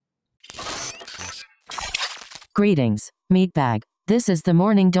Greetings, Meatbag. This is the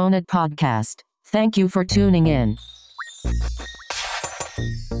Morning Donut Podcast. Thank you for tuning in.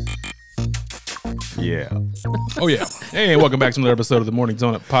 Yeah. Oh, yeah. Hey, welcome back to another episode of the Morning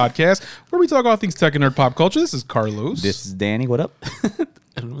Donut Podcast, where we talk all things tech and nerd pop culture. This is Carlos. This is Danny. What up?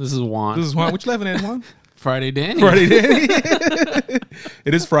 This is Juan. This is Juan. What you laughing at, Juan? Friday Danny. Friday Danny.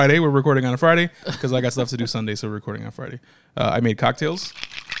 It is Friday. We're recording on a Friday because I got stuff to do Sunday, so we're recording on Friday. I made cocktails,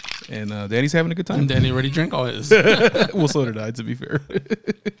 and Danny's having a good time. And Danny already drank all his. Well, so did I, to be fair.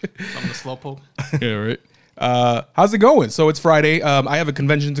 I'm the slowpoke. Yeah, right. How's it going? So it's Friday. I have a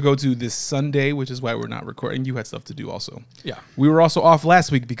convention to go to this Sunday, which is why we're not recording. You had stuff to do also. Yeah. We were also off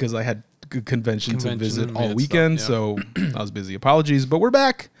last week because I had a convention to visit and all mad weekend, stuff, so I was busy. Apologies, but we're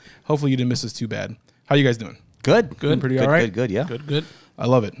back. Hopefully you didn't miss us too bad. How you guys doing? Good. Pretty all right? Good, yeah. Good. I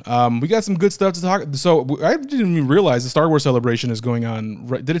love it. We got some good stuff to talk. So I didn't even realize the Star Wars celebration is going on.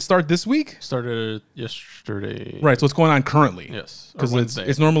 Right? Did it start this week? Started yesterday. Right. So it's going on currently. Yes. Because Wednesday.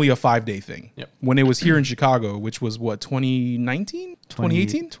 it's normally a 5-day thing. Yep. When it was here in Chicago, which was what, 2019?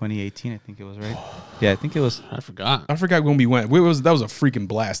 2018? 2018, I think it was, right? Yeah, I think it was. I forgot. I forgot when we went. That was a freaking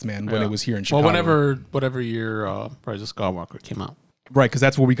blast, man, when Yeah. it was here in Chicago. Well, whatever year Rise of Skywalker came out. Right, because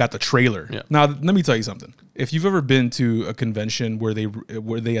that's where we got the trailer. Yeah. Now, let me tell you something. If you've ever been to a convention where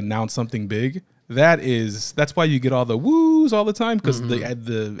they announce something big, that's why you get all the woos all the time, because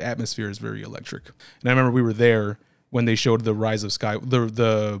the atmosphere is very electric. And I remember we were there when they showed the Rise of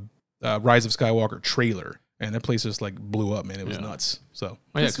Skywalker trailer, and that place just like blew up, man. It was nuts. So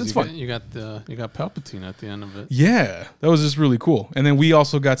it's fun. You got Palpatine at the end of it. Yeah, that was just really cool. And then we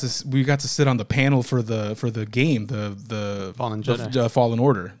also got to sit on the panel for the game, the Fallen Jedi. Fallen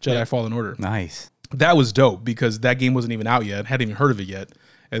Order, Jedi Fallen Order. Nice. That was dope because that game wasn't even out yet, hadn't even heard of it yet.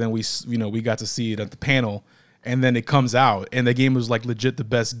 And then we got to see it at the panel, and then it comes out, and the game was like legit the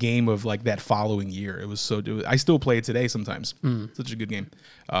best game of like that following year. It was I still play it today sometimes. Such a good game.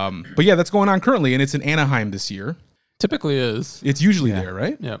 But yeah, that's going on currently, and it's in Anaheim this year. Typically is. It's usually there,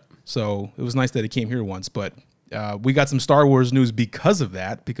 right? Yep. So it was nice that it came here once, but we got some Star Wars news because of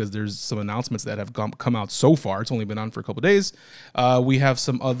that, because there's some announcements that have come out so far. It's only been on for a couple of days. We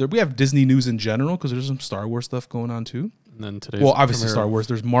have Disney news in general, because there's some Star Wars stuff going on too. And then today's Obviously Star Wars.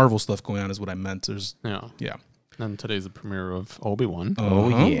 There's Marvel stuff going on is what I meant. Yeah. Yeah. And then today's the premiere of Obi-Wan.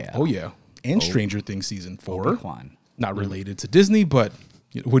 Oh yeah. And Stranger Things season 4. Obi-Wan. Not related to Disney, but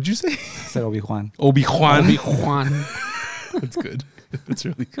what'd you say? I said Obi-Wan. Obi-Wan. Obi-Wan. That's good. That's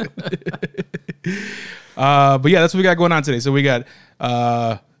really good. But yeah, that's what we got going on today. So we got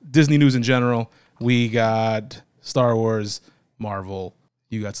Disney news in general. We got Star Wars, Marvel.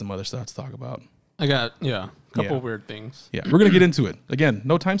 You got some other stuff to talk about. I got, a couple Yeah. weird things. Yeah, we're going to get into it. Again,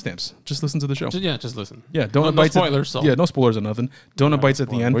 no timestamps. Just listen to the show. Just listen. Yeah, Donut No Bites. spoilers. No spoilers or nothing. Donut Bites at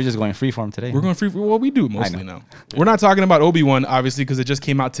the end. We're just going freeform today. We're going free. Well, we do mostly know. now. We're not talking about Obi-Wan, obviously, because it just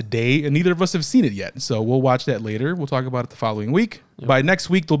came out today, and neither of us have seen it yet. So we'll watch that later. We'll talk about it the following week. Yep. By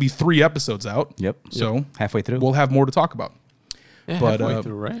next week, there'll be 3 episodes out. Yep. So Halfway through. we'll have more to talk about. Yeah, But, halfway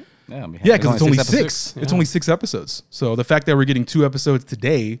through, right? Yeah, Because it's only episodes. 6. It's Yeah. only 6 episodes. So the fact that we're getting 2 episodes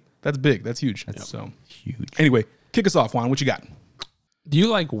today, that's big. That's huge. So Huge. anyway, kick us off, Juan. What you got? Do you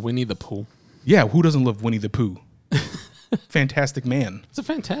like Winnie the Pooh? Yeah, who doesn't love Winnie the Pooh? Fantastic man. It's a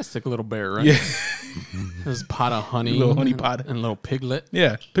fantastic little bear, right? Yeah. There's pot of honey. Little honey pot. And little piglet.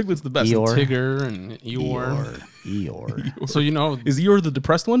 Yeah, Piglet's the best. Eeyore. Tigger and Eeyore. Eeyore. So, Is Eeyore the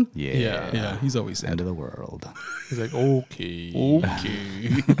depressed one? Yeah. Yeah, he's always sad. End of the world. He's like, okay.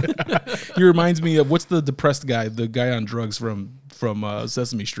 Okay. He reminds me of, what's the depressed guy? The guy on drugs from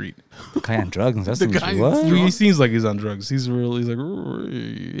Sesame Street. The guy on drugs. That's guy- what? He seems like he's on drugs. He's like,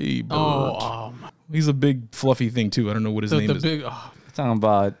 hey, bird. Oh, He's a big fluffy thing too. I don't know what his name the is. big, Talking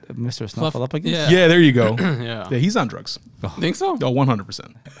about Mr. Snuffleupagus? Yeah. Yeah, there you go. yeah. Yeah, he's on drugs. Think so? Oh,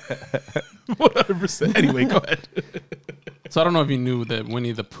 100%. 100%. Anyway, go ahead. So I don't know if you knew that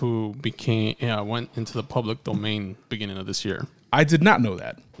Winnie the Pooh went into the public domain beginning of this year. I did not know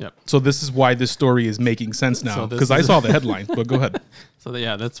that. Yep. So this is why this story is making sense now, So this because I is- saw the headline, but go ahead. So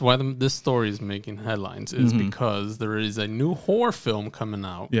that's why this story is making headlines, is because there is a new horror film coming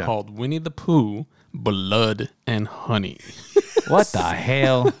out Yeah. called Winnie the Pooh, Blood and Honey. What the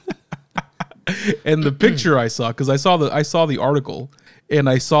hell? And the picture I saw, because I saw the article, and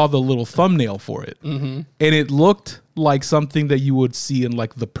I saw the little thumbnail for it, and it looked like something that you would see in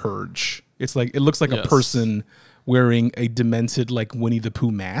like The Purge. It looks like a Yes. person wearing a demented like Winnie the Pooh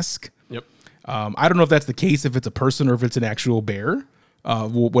mask. Yep. I don't know if that's the case, if it's a person or if it's an actual bear.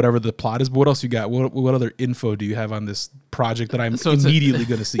 Whatever the plot is. But what else you got? What other info do you have on this project that I'm So it's immediately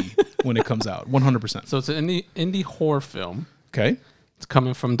going to see when it comes out? 100%. So it's an indie horror film. Okay. It's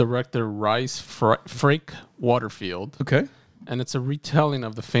coming from director Rice Frake Waterfield, Okay. and it's a retelling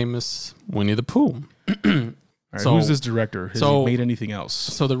of the famous Winnie the Pooh. All right, So- who's this director? Has so- he made anything else?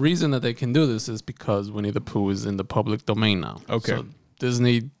 So the reason that they can do this is because Winnie the Pooh is in the public domain now. Okay. So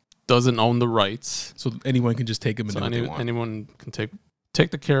Disney doesn't own the rights. So anyone can just take him and So do what they want. anyone can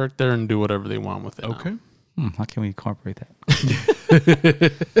take the character and do whatever they want with it. now. Okay. How can we incorporate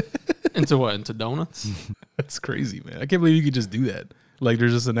that? Into what? Into donuts? That's crazy, man. I can't believe you could just do that. Like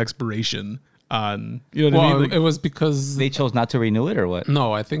there's just an expiration on, you know what I Well, mean? Like, it was because They chose not to renew it or what?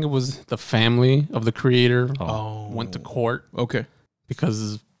 no, I think it was the family of the creator oh. went to court Okay.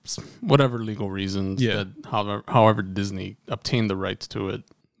 because whatever legal reasons. Yeah. That however Disney obtained the rights to it.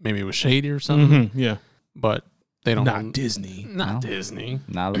 Maybe it was shady or something. Mm-hmm. Yeah. But they don't. Not own- Disney. Not No. Disney.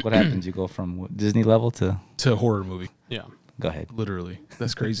 Now look what happens. You go from Disney level to. To horror movie. Yeah. Go ahead. Literally.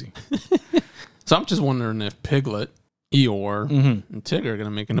 That's crazy. So I'm just wondering if Piglet, Eeyore, Mm-hmm. and Tigger are gonna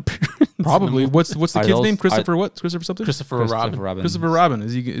make an appearance. Probably. What's the Are kid's those- name? Christopher what? Christopher something? Christopher Christopher Robin. Christopher Robin.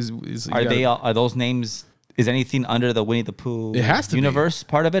 Is he is Are they all, are those names? Is anything under the Winnie the Pooh It has to be. universe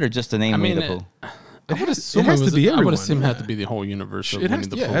part of it, or just the name I Winnie mean, the Pooh? I would assume it has to be I would everyone, assume it had yeah. to be the whole universe of It Winnie has,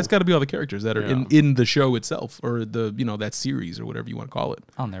 the yeah, Pooh. it's got to be all the characters that are Yeah. in the show itself, or the that series, or whatever you want to call it.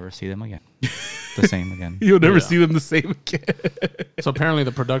 I'll never see them again. The same again. You'll never Yeah. see them the same again. So apparently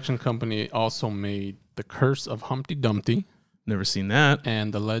the production company also made The Curse of Humpty Dumpty Never seen that.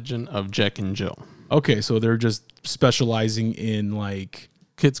 and The Legend of Jack and Jill. Okay, so they're just specializing in like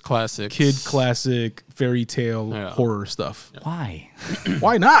Kids classics. kid classic fairy tale Yeah. horror stuff. Why?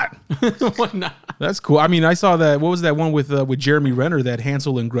 Why not? Why not? That's cool. I mean, I saw that. What was that one with Jeremy Renner? That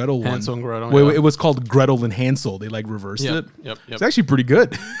Hansel and Gretel one. Hansel and Gretel, Wait, yeah. it was called Gretel and Hansel. They like reversed Yep, it. yep, yep. It's actually pretty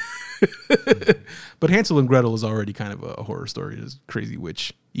good. But Hansel and Gretel is already kind of a horror story. There's crazy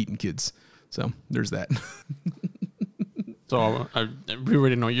witch eating kids. So there's that. So we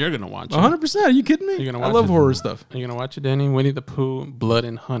already know you're gonna watch it. 100%. Are you kidding me? You're gonna I watch love it? horror stuff. Are you gonna watch it, Danny? Winnie the Pooh, Blood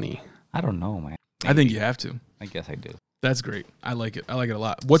and Honey. I don't know, man. I think you have to. I guess I do. That's great. I like it. I like it a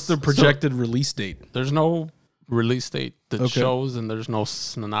lot. What's the projected release date? There's no release date that Okay. shows, and there's no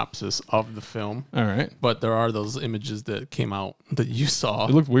synopsis of the film. All right. But there are those images that came out that you saw.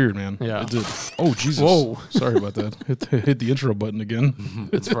 It looked weird, man. Yeah. It did. Oh, Jesus. Whoa. Sorry about that. Hit the intro button again.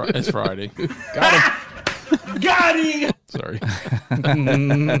 It's Friday. Got him. Sorry.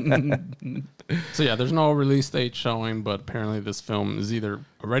 So yeah, there's no release date showing, but apparently this film is either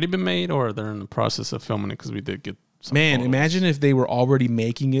already been made or they're in the process of filming it because we did get some Man, photos. imagine if they were already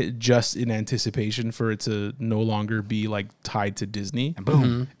making it just in anticipation for it to no longer be like tied to Disney. And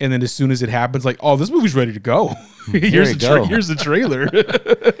boom. And then as soon as it happens, like, oh, this movie's ready to go. you go. Here's the trailer.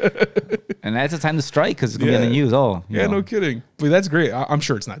 And that's the time to strike because it's going to be Yeah. in the news. Oh, you Yeah, know. no kidding. But that's great. I'm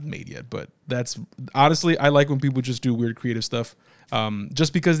sure it's not made yet, but that's honestly, I like when people just do weird creative stuff,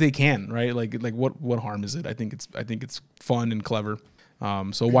 just because they can, right? Like what harm is it? I think it's fun and clever.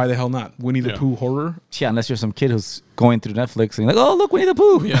 So why the hell not? Winnie the Yeah. Pooh horror. Yeah, unless you're some kid who's going through Netflix and like, oh, look, Winnie the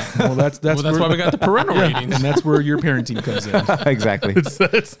Pooh. Yeah. Well, that's Well, that's where- why we got the parental yeah, ratings. and that's where your parenting comes in. Exactly. It's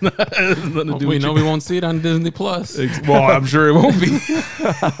not, it has nothing to do We with know your- we won't see it on Disney Plus. Well, I'm sure it won't be.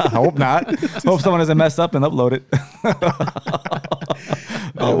 I hope not. Hope someone doesn't mess up and upload it.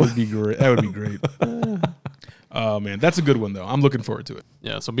 That would be great. That would be great. Oh man, that's a good one though. I'm looking forward to it.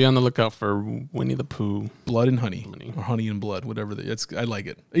 Yeah, so be on the lookout for Winnie the Pooh. Blood and honey, or honey and blood, whatever. I like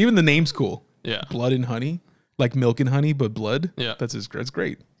it. Even the name's cool. Yeah. Blood and honey, like milk and honey, but blood. Yeah. That's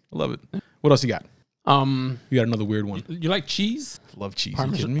great. I love it. What else you got? You got another weird one. You like cheese? Love cheese.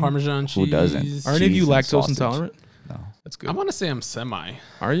 You kidding me? Parmesan cheese. Who doesn't? Are any of you cheese and lactose sausage. intolerant? No. That's good. I want to say I'm semi,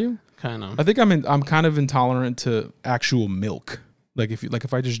 Are you? kind of. I think I'm kind of intolerant to actual milk. Like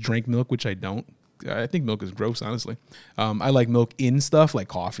if I just drank milk, which I don't. I think milk is gross, honestly. I like milk in stuff like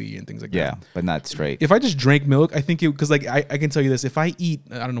coffee and things like Yeah, that. but not straight. If I just drank milk, I think it because like I can tell you this. If I eat,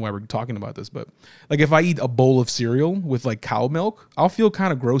 I don't know why we're talking about this, but like if I eat a bowl of cereal with like cow milk, I'll feel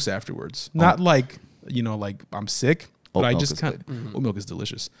kind of gross afterwards. Not like like I'm sick, but Oat I milk just is kind good. of oat milk is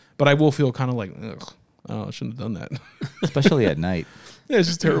delicious. But I will feel kind of like, ugh, oh, I shouldn't have done that. Especially at night. Yeah, it's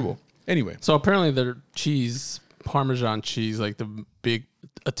just terrible. Anyway, So apparently their cheese, Parmesan cheese, like the big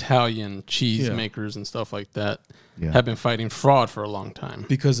Italian cheese Yeah. makers and stuff like that, Yeah. have been fighting fraud for a long time.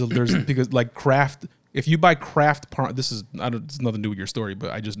 because like Kraft. If you buy Kraft, this is it's nothing to do with your story,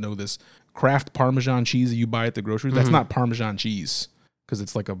 but I just know this Kraft Parmesan cheese that you buy at the grocery. That's not Parmesan cheese because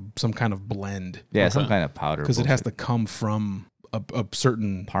it's like some kind of blend. Yeah, some kind of powder. Because it has to come from a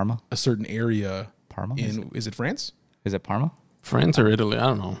certain Parma? area. Parma? Is it France? Is it Parma? France or Italy? I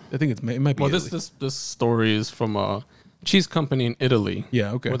don't know. I think it might be. Well, Italy. this story is from cheese company in Italy.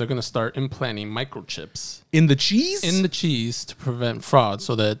 Yeah, okay. Where they're going to start implanting microchips In the cheese? in the cheese to prevent fraud,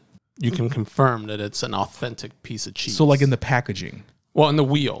 so that you can confirm that it's an authentic piece of cheese. So like in the packaging. well, in the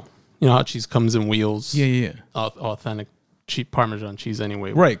wheel. You know how cheese comes in wheels. Yeah. Authentic cheap Parmesan cheese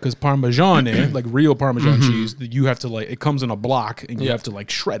anyway. Right, because Parmesan, like real Parmesan cheese, you have to like it comes in a block and you have to like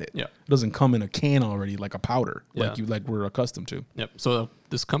shred it. Yeah. It doesn't come in a can already like a powder Yeah. like we're accustomed to. Yep. So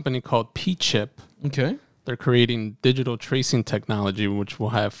this company called P-Chip, Okay. they're creating digital tracing technology which will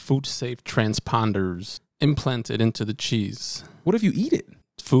have food safe transponders implanted into the cheese. What if you eat it?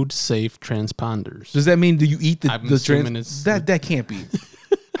 Food safe transponders. Does that mean do you eat I'm the assuming it's- that can't be?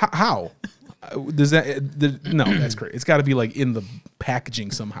 How? Does that no? That's great. It's got to be like in the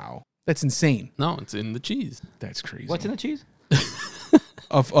packaging somehow. That's insane. No, it's in the cheese. That's crazy. What's in the cheese?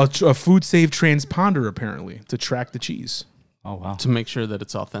 A food safe transponder apparently to track the cheese. Oh wow. To make sure that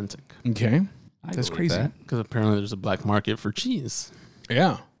it's authentic. Okay, I that's go with crazy. that. Because apparently there's a black market for cheese.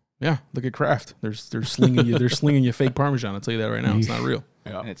 Yeah. Look at Kraft. They're slinging you. They're slinging you fake Parmesan. I'll tell you that right now. It's not real.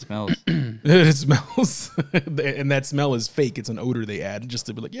 Yeah. And it smells. It smells, and that smell is fake. It's an odor they add just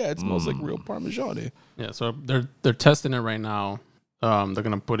to be like, yeah, it smells like real Parmesan. Yeah, so they're testing it right now. They're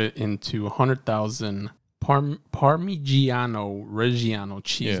gonna put it into 100,000 Parmigiano Reggiano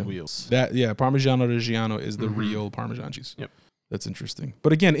cheese Yeah. wheels. Parmigiano Reggiano is the real Parmesan cheese. Yep. That's interesting.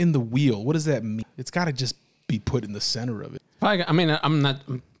 But again, in the wheel, what does that mean? It's got to just be put in the center of it.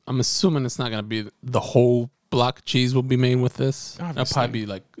 I'm assuming it's not gonna be the whole block of cheese will be made with this. It'll Obviously. probably be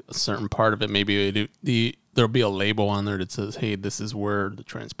like a certain part of it. Maybe there'll be a label on there that says, "Hey, this is where the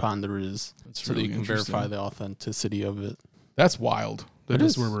transponder is," That's so that really you can interesting. verify the authenticity of it. That's wild. That It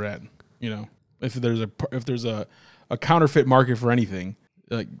is is. where we're at. You know, if there's a counterfeit market for anything,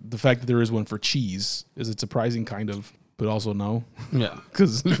 like the fact that there is one for cheese is a surprising kind of, but also no, Yeah,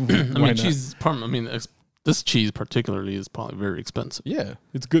 because cheese. This cheese particularly is probably very expensive. Yeah,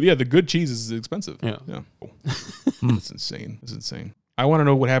 it's good. Yeah, the good cheese is expensive. Yeah. That's insane. That's insane. I want to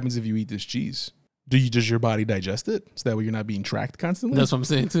know what happens if you eat this cheese. Does your body digest it? So that way you're not being tracked constantly? That's what I'm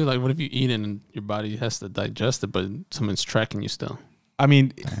saying too. Like, what if you eat it and your body has to digest it, but someone's tracking you still? I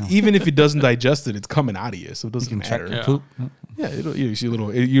mean, even if it doesn't digest it, it's coming out of you, so it doesn't matter. Yeah. Poop. Yeah, you see a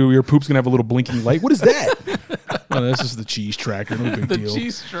little. Your poop's gonna have a little blinking light. What is that? Oh, that's just the cheese tracker. No big The deal.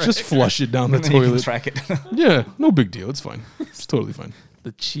 cheese Just tracker. flush it down the And then you can toilet. track it. Yeah, no big deal. It's fine. It's totally fine.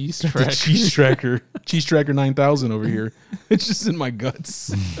 The cheese The tracker. cheese tracker 9000 over here. It's just in my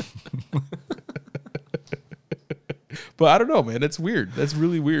guts. But I don't know, man. That's weird. That's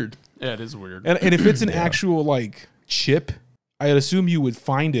really weird. Yeah, it is weird. And if it's an actual like chip, I'd assume you would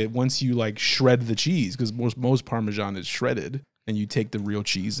find it once you like shred the cheese, because most Parmesan is shredded, and you take the real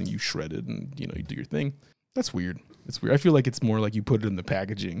cheese and you shred it, and you do your thing. That's weird. It's weird. I feel like it's more like you put it in the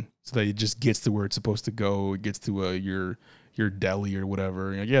packaging so that it just gets to where it's supposed to go. It gets to your deli or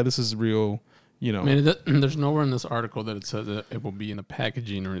whatever. You're like, yeah, this is real. I mean, there's nowhere in this article that it says that it will be in a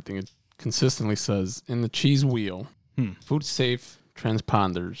packaging or anything. It consistently says in the cheese wheel, food safe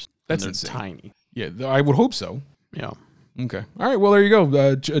transponders. That's and they're insane. tiny. Yeah, I would hope so. Yeah. Okay. All right. Well, there you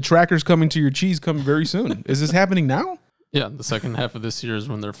go. Trackers coming to your cheese coming very soon. Is this happening now? Yeah, the second half of this year is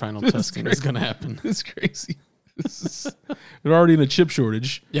when their final That's testing great. is going to happen. It's crazy. They're already in a chip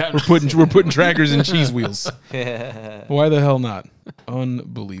shortage. Yeah. We're putting trackers in cheese wheels. Why the hell not?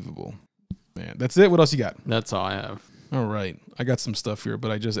 Unbelievable. Man, that's it. What else you got? That's all I have. All right. I got some stuff here,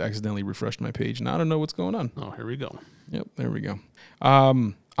 but I just accidentally refreshed my page. Now I don't know what's going on. Oh, here we go. Yep, there we go.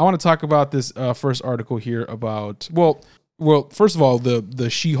 I want to talk about this first article here about well, first of all, the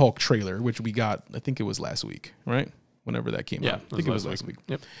She-Hulk trailer, which we got, I think it was last week, right? Whenever that came Yeah, out. I think it was last week.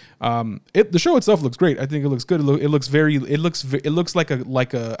 Yep. The show itself looks great. I think it looks good. It looks like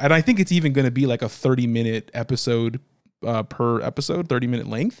a, and I think it's even going to be like a 30-minute episode per episode, 30-minute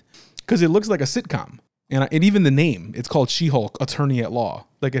length, because it looks like a sitcom. And even the name, it's called She-Hulk, Attorney at Law.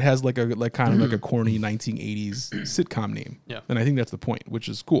 Like it has like kind of like a corny 1980s sitcom name. Yeah. And I think that's the point, which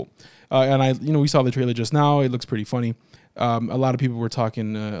is cool. And we saw the trailer just now. It looks pretty funny. A lot of people were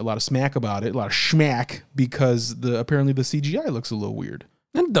talking a lot of smack about it, a lot of schmack, because apparently the CGI looks a little weird.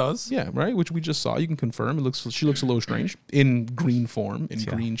 It does. Yeah, right. Which we just saw. You can confirm. She looks a little strange in green form,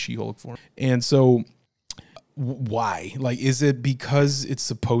 green She-Hulk form. And so, why? Like, is it because it's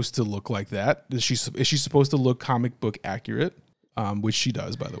supposed to look like that? Is she supposed to look comic book accurate? Which she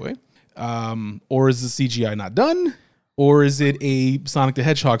does, by the way. Or is the CGI not done? Or is it a Sonic the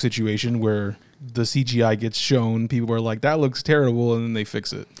Hedgehog situation where the CGI gets shown, people are like, that looks terrible, and then they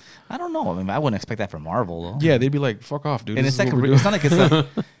fix it? I don't know. I mean, I wouldn't expect that from Marvel, though. Yeah, they'd be like, fuck off, dude. And This it's is like what we're it's doing. not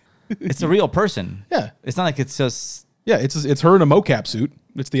like it's a real person. Yeah. It's not like it's just Yeah, it's her in a mocap suit,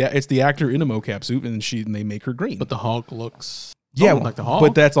 It's the actor in a mocap suit, and they make her green. But the Hulk looks like the Hulk.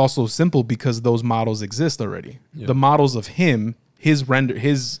 But that's also simple because those models exist already. Yeah. The models of him, his render,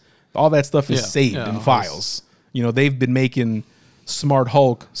 all that stuff is saved in files. You know, they've been making Smart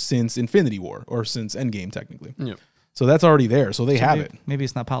Hulk since Infinity War or since Endgame, technically. Yeah. So that's already there. So they have it. Maybe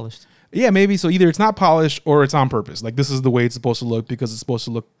it's not polished. Yeah, maybe. So either it's not polished or it's on purpose. Like, this is the way it's supposed to look because it's supposed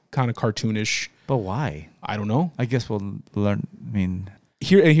to look kind of cartoonish. But why? I don't know. I guess we'll learn. I mean,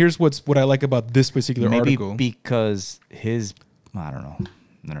 Here's what I like about this particular maybe article. because I don't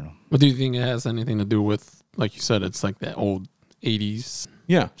know. But do you think it has anything to do with, like you said, it's like that old 80s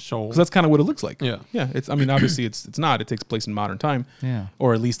Yeah, show? because that's kind of what it looks like. Yeah. Yeah. It's. I mean, obviously, it's not. It takes place in modern time. Yeah.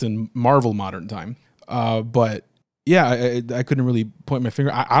 Or at least in Marvel modern time. But yeah, I couldn't really point my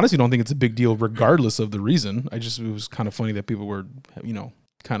finger. I honestly don't think it's a big deal, regardless of the reason. It was kind of funny that people were,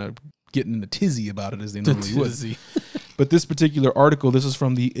 kind of getting in a tizzy about it as they normally would. But this particular article, this is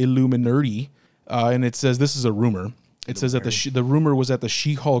from the Illuminati, and it says this is a rumor. It says that the rumor was that the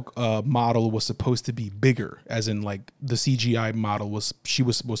She-Hulk model was supposed to be bigger, as in like the CGI model she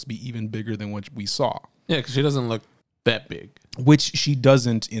was supposed to be even bigger than what we saw. Yeah, because she doesn't look that big. Which she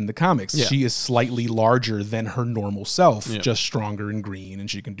doesn't in the comics. Yeah. She is slightly larger than her normal self, Yeah. just stronger and green,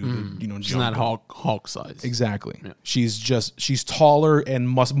 and she can do the She's not Hulk size. Exactly. Yeah. She's taller and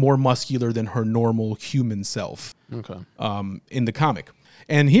more muscular than her normal human self. Okay. In the comic.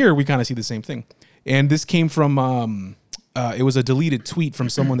 And here we kind of see the same thing. And this came from it was a deleted tweet from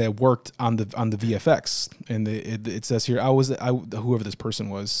someone that worked on the VFX, and it says here, whoever this person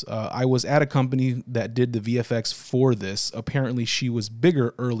was, I was at a company that did the VFX for this. Apparently, she was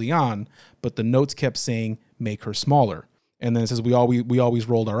bigger early on, but the notes kept saying make her smaller. And then it says we always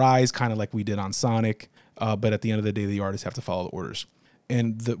rolled our eyes, kind of like we did on Sonic, but at the end of the day, the artists have to follow the orders.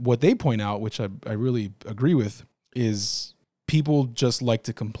 And what they point out, which I really agree with, is people just like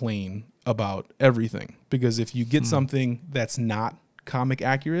to complain about everything, because if you get something that's not comic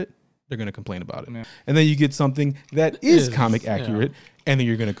accurate, they're going to complain about it. Yeah. And then you get something that is comic accurate, and then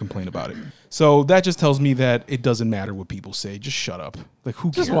you're going to complain about it. So that just tells me that it doesn't matter what people say. Just shut up. Like, who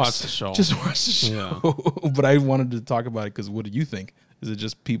cares? Just watch the show. Just watch the show. Yeah. But I wanted to talk about it because what do you think? Is it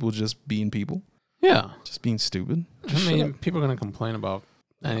just people just being people? Yeah. Just being stupid? I mean, people are going to complain about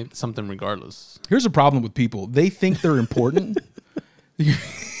something regardless. Here's a problem with people. They think they're important.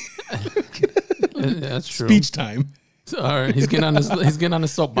 That's true. Speech time. All right, he's getting on his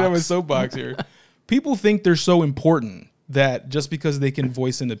soapbox. I have a soapbox here. People think they're so important that just because they can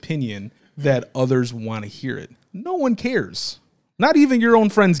voice an opinion that others want to hear it. No one cares. Not even your own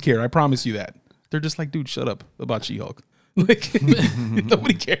friends care. I promise you that. They're just like, dude, shut up about She-Hulk. Like,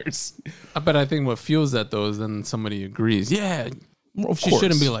 nobody cares. But I think what fuels that though is then somebody agrees. Yeah, Of course.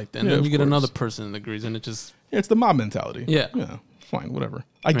 shouldn't be like that. And then you get course. another person that agrees, and it just It's the mob mentality. Yeah. Fine, whatever.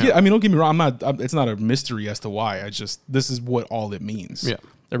 I mean, don't get me wrong. It's not a mystery as to why. This is what all it means. Yeah.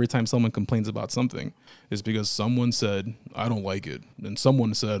 Every time someone complains about something, it's because someone said, I don't like it. And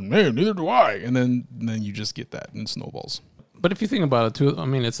someone said, man, neither do I. And then you just get that and it snowballs. But if you think about it too, I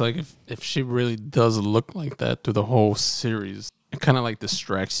mean, it's like if she really does look like that through the whole series, it kind of like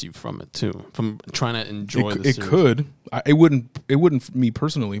distracts you from it too, from trying to enjoy the series. It could. It wouldn't for me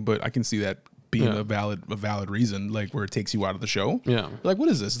personally, but I can see that being a valid reason, like where it takes you out of the show. Yeah. Like, what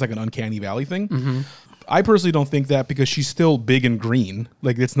is this? It's like an uncanny valley thing. Mm-hmm. I personally don't think that because she's still big and green.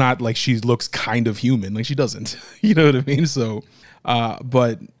 Like, it's not like she looks kind of human. Like, she doesn't. You know what I mean? So,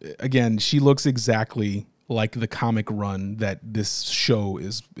 but again, she looks exactly like the comic run that this show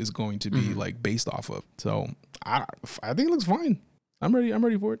is going to be like based off of. So I think it looks fine. I'm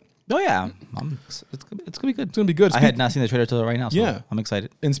ready for it. Oh yeah, it's gonna be good. It's gonna be good. I had not seen the trailer till right now, so Yeah. I'm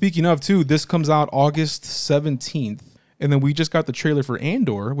excited. And speaking of too, this comes out August 17th, and then we just got the trailer for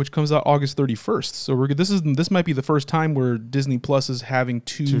Andor, which comes out August 31st. So this might be the first time where Disney Plus is having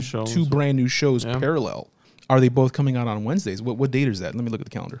two brand new shows parallel. Are they both coming out on Wednesdays? What date is that? Let me look at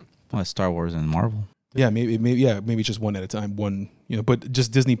the calendar. Well, it's Star Wars and Marvel. Yeah, maybe it's just one at a time. But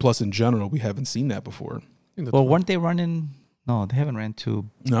just Disney Plus in general, we haven't seen that before. Well, weren't they running? No, they haven't ran two.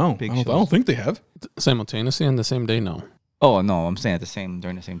 No, big I don't think they have. Simultaneously on the same day, no. Oh no, I'm saying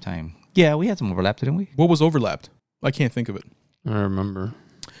during the same time. Yeah, we had some overlap, didn't we? What was overlapped? I can't think of it. I remember.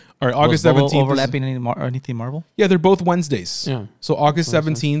 All right, August Was Boba 17th. overlapping anything Marvel? Yeah, they're both Wednesdays. Yeah. So August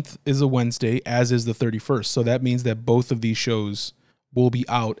 17th is a Wednesday, as is the 31st. So that means that both of these shows will be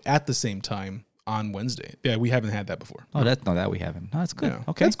out at the same time on Wednesday. Yeah, we haven't had that before. Oh, that we haven't. No, that's good. Yeah.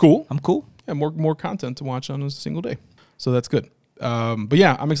 Okay, That's cool. I'm cool. Yeah, more content to watch on a single day. So that's good. But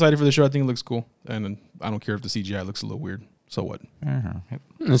yeah, I'm excited for the show. I think it looks cool. And I don't care if the CGI looks a little weird. So what? Yep.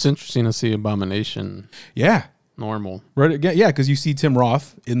 It's interesting to see Abomination. Yeah. normal. Right? Again, yeah, because you see Tim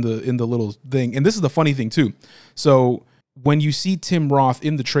Roth in the little thing, and this is the funny thing too. So when you see Tim Roth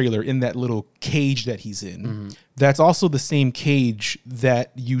in the trailer in that little cage that he's in, that's also the same cage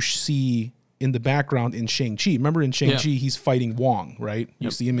that you see in the background in Shang-Chi. Remember in Shang-Chi, he's fighting Wong, right? You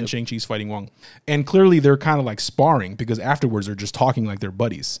see him in Shang-Chi, he's fighting Wong. And clearly they're kind of like sparring because afterwards they're just talking like they're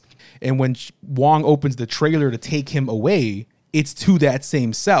buddies. And when Wong opens the trailer to take him away, it's to that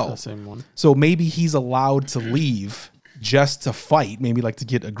same cell. The same one. So maybe he's allowed to leave just to fight, maybe like to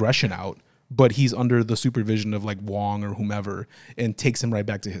get aggression out, but he's under the supervision of like Wong or whomever and takes him right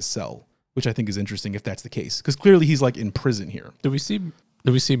back to his cell, which I think is interesting if that's the case. Because clearly he's like in prison here. Did we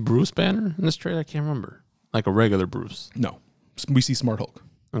see Bruce Banner in this trailer? I can't remember. Like a regular Bruce. No. We see Smart Hulk.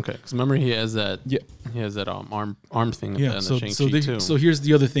 Okay, because remember he has that. Yeah, he has that arm thing. At the end of Shang-Chi too. So here's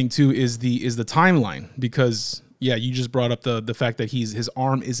the other thing too is the timeline, because you just brought up the fact that his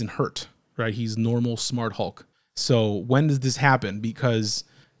arm isn't hurt, right? He's normal Smart Hulk. So when does this happen? Because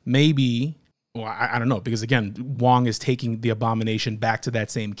maybe, well, I don't know, because again, Wong is taking the Abomination back to that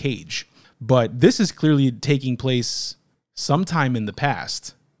same cage, but this is clearly taking place sometime in the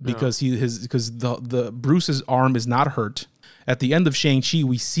past because the Bruce's arm is not hurt. At the end of Shang-Chi,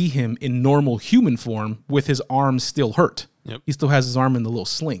 we see him in normal human form with his arm still hurt. Yep. He still has his arm in the little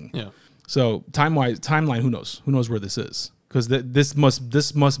sling. Yeah. So timeline, who knows? Who knows where this is? Because this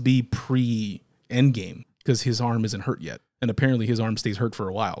must be pre-Endgame because his arm isn't hurt yet. And apparently his arm stays hurt for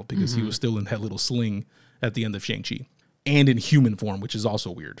a while because he was still in that little sling at the end of Shang-Chi. And in human form, which is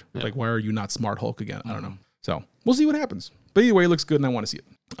also weird. Yeah. Like, why are you not Smart Hulk again? I don't know. So we'll see what happens. But either way, it looks good and I want to see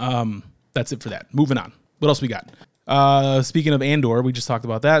it. That's it for that. Moving on. What else we got? Speaking of Andor, we just talked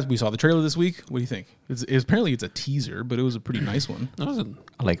about that. We saw the trailer this week. What do you think? Apparently it's a teaser, but it was a pretty nice one.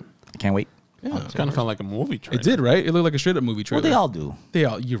 I can't wait. Yeah. It kind of felt like a movie trailer. It did, right? It looked like a straight up movie trailer. Well, they all do.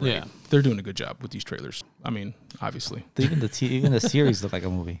 You're right. Yeah. They're doing a good job with these trailers. I mean, obviously. Even the series look like a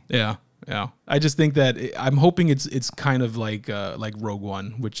movie. Yeah. Yeah. I just think that I'm hoping it's kind of like Rogue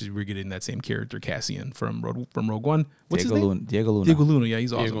One, which is we're getting that same character, Cassian from Rogue One. What's his name? Diego Luna. Diego Luna. Yeah,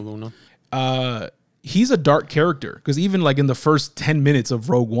 he's awesome. Diego Luna. He's a dark character because even like in the first 10 minutes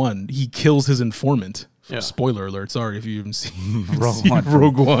of Rogue One, he kills his informant. Yeah. Spoiler alert. Sorry if you haven't seen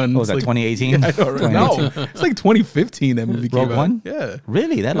Rogue One. What was that, 2018? Yeah, I know, right? No, it's like 2015 that movie came Rogue One? out. Yeah.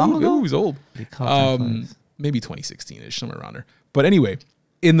 Really? That long ago? It was old. Maybe 2016-ish, somewhere around there. But anyway,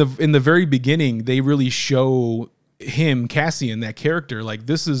 in the very beginning, they really show him, Cassian, that character. Like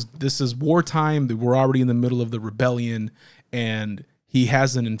this is wartime. We're already in the middle of the rebellion, and he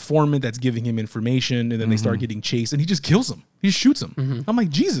has an informant that's giving him information, and then they start getting chased, and he just kills him. He just shoots him. I'm like,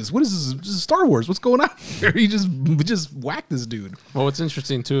 Jesus, what is this? This is Star Wars. What's going on here? He just whacked this dude. Well, what's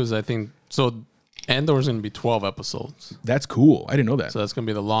interesting too is I think so. Andor's going to be 12 episodes. That's cool. I didn't know that. So that's going to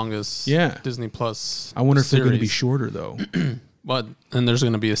be the longest. Disney Plus. I wonder if series. they're going to be shorter though. But and there's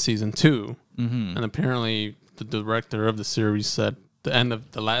going to be a season 2, and apparently the director of the series said the end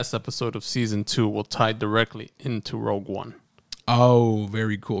of the last episode of season 2 will tie directly into Rogue One. Oh,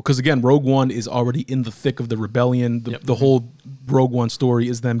 very cool. Because again, Rogue One is already in the thick of the rebellion. The whole Rogue One story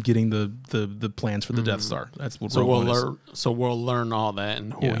is them getting the plans for the Death Star. That's what Rogue One is. So we'll learn all that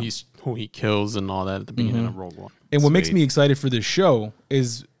and who he kills and all that at the beginning of Rogue One. And what makes me excited for this show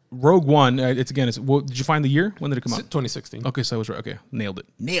is Rogue One. Did you find the year? When did it come out? 2016. Okay, so I was right. Okay, nailed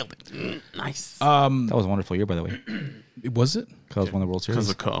it. Nice. That was a wonderful year, by the way. Was it? Because won the World Series.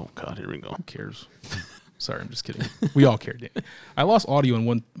 Oh God, here we go. Who cares? Sorry, I'm just kidding. We all cared. I lost audio in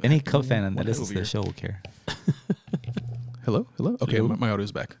one. Any Cub fan that listens to the show will care. Hello? Okay, my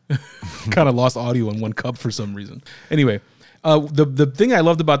audio's back. Kind of lost audio in one Cub for some reason. Anyway, the thing I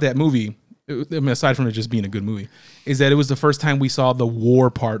loved about that movie, I mean, aside from it just being a good movie, is that it was the first time we saw the war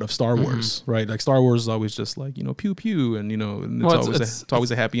part of Star Wars, right? Like Star Wars is always just like, pew pew, and and it's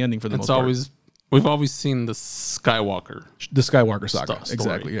always a happy ending for the most part. We've always seen the Skywalker saga. story.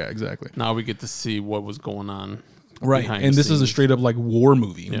 Exactly. Yeah, exactly. Now we get to see what was going on. Right. And this is a straight up like war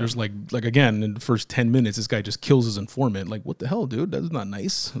movie. Yeah. There's like again, in the first 10 minutes, this guy just kills his informant. Like, what the hell, dude? That's not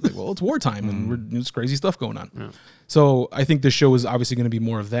nice. Like, well, it's wartime and there's crazy stuff going on. Yeah. So I think this show is obviously going to be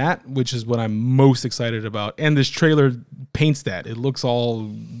more of that, which is what I'm most excited about. And this trailer paints that. It looks all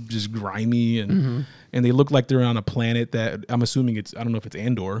just grimy and they look like they're on a planet that I'm assuming I don't know if it's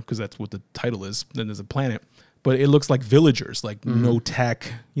Andor because that's what the title is. Then there's a planet. But it looks like villagers, like no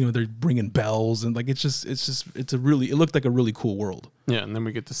tech. They're bringing bells and like it looked like a really cool world. Yeah, and then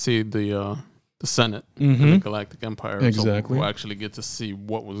we get to see the Senate and the Galactic Empire. Exactly. So we'll actually get to see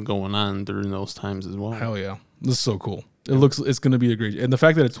what was going on during those times as well. Hell yeah, this is so cool. It's going to be a great, and the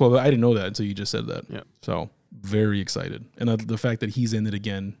fact that it's 12, I didn't know that until you just said that. Yeah. So very excited, and the fact that he's in it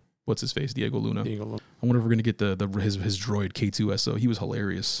again what's his face, Diego Luna. Diego Luna. I wonder if we're gonna get his droid K2SO. He was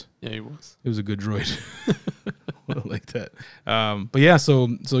hilarious. Yeah, he was. It was a good droid. I like that. But yeah, so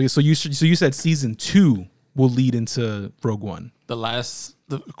you said season 2 will lead into Rogue One.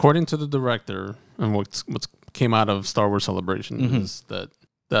 According to the director, and what's came out of Star Wars Celebration is that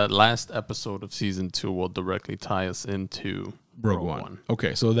the last episode of season 2 will directly tie us into Rogue One.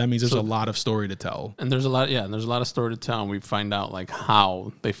 Okay, so that means there's a lot of story to tell. And there's a lot of story to tell. And we find out like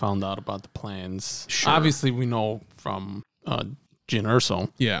how they found out about the plans. Sure. Obviously, we know from Jyn Erso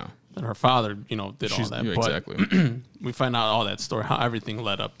Yeah. that her father, did all that. Yeah, but exactly. we find out all that story, how everything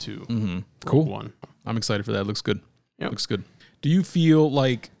led up to Rogue Cool. One. I'm excited for that. Looks good. Yep. Looks good. Do you feel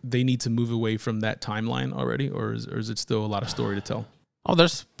like they need to move away from that timeline already, or is it still a lot of story to tell? Oh,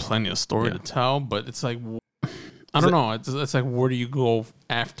 there's plenty of story to tell, but it's like I don't know. It's like where do you go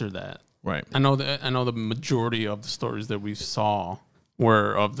after that? Right. I know the majority of the stories that we saw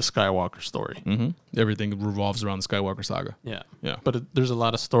were of the Skywalker story. Mm-hmm. Everything revolves around the Skywalker saga. Yeah. Yeah. But there's a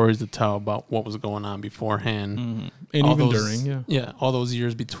lot of stories to tell about what was going on beforehand. Mm-hmm. And all even those, during, yeah. Yeah, all those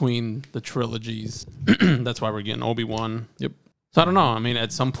years between the trilogies. That's why we're getting Obi-Wan. Yep. So I don't know. I mean,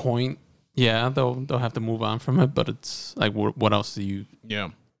 at some point, yeah, they'll have to move on from it, but it's like what else do you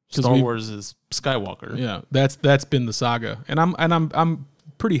Yeah. Star Wars is Skywalker. Yeah. That's been the saga. And I'm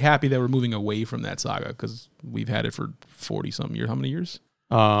pretty happy that we're moving away from that saga because we've had it for 40-something years. How many years?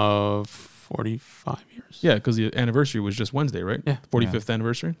 45 years. Yeah, because the anniversary was just Wednesday, right? Yeah. 45th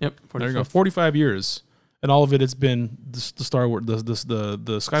anniversary. Yep. There you go. 45 years. And all of it has been the Star Wars, the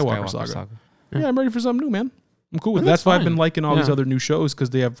Skywalker saga. Yeah, I'm ready for something new, man. I'm cool with it. That's why I've been liking all these other new shows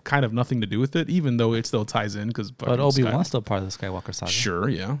because they have kind of nothing to do with it, even though it still ties in. But Obi-Wan's still part of the Skywalker saga. Sure,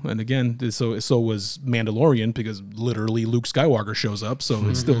 yeah. And again, so was Mandalorian because literally Luke Skywalker shows up, so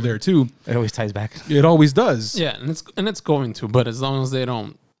it's still there too. It always ties back. It always does. Yeah, and it's going to, but as long as they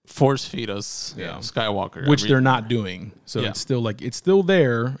don't force feed us Skywalker, Which they're not doing. So Yeah. it's still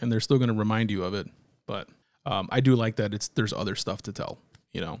there, and they're still going to remind you of it. But I do like that there's other stuff to tell.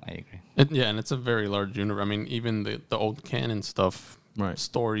 I agree. And it's a very large universe. I mean, even the old canon stuff, Right.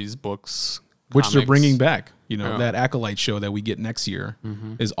 stories, books, which they're comics. bringing back. Yeah. That Acolyte show that we get next year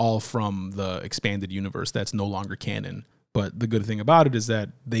is all from the expanded universe. That's no longer canon. But the good thing about it is that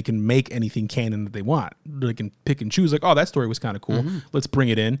they can make anything canon that they want. They can pick and choose, like, oh, that story was kind of cool. Let's bring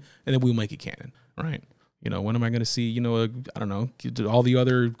it in, and then we'll make it canon, right? When am I going to see, I don't know, all the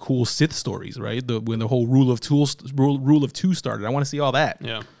other cool Sith stories, right? When the whole rule of two started. I want to see all that.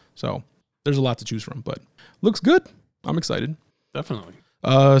 Yeah, So there's a lot to choose from, but looks good. I'm excited. definitely.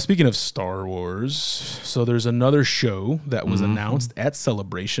 Speaking of Star Wars, so there's another show that was announced at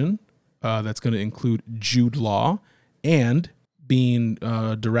Celebration that's going to include Jude Law and being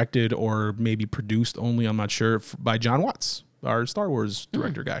directed or maybe produced only, I'm not sure, by John Watts, our Star Wars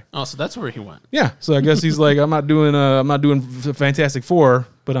director guy. Oh, so that's where he went. Yeah, so I guess he's like, I'm not doing Fantastic Four,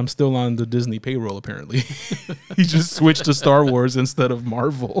 but I'm still on the Disney payroll. Apparently, he just switched to Star Wars instead of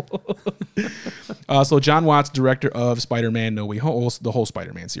Marvel. So John Watts, director of Spider-Man: No Way Home, the whole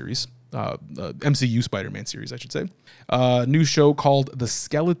Spider-Man series, MCU Spider-Man series, I should say. New show called The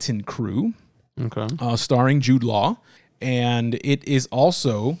Skeleton Crew, Okay. starring Jude Law, and it is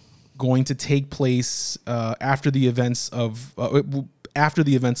also going to take place after the events of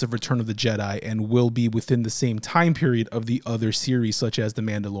Return of the Jedi, and will be within the same time period of the other series, such as The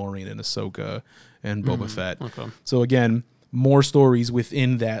Mandalorian and Ahsoka and Boba Fett. Okay. So again, more stories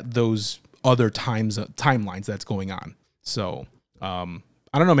within those other timelines that's going on. So I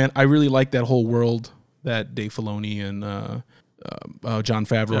don't know, man. I really like that whole world that Dave Filoni and Jon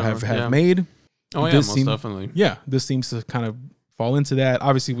Favreau have made. Oh yeah, most definitely. Yeah, this seems to kind of fall into that.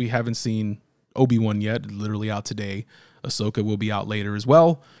 Obviously, we haven't seen Obi-Wan yet, literally out today. Ahsoka will be out later as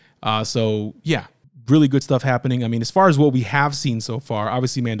well. So yeah, really good stuff happening. I mean, as far as what we have seen so far,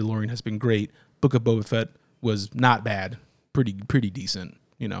 obviously Mandalorian has been great. Book of Boba Fett was not bad. Pretty decent,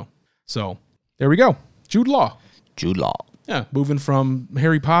 So there we go. Jude Law. Yeah, moving from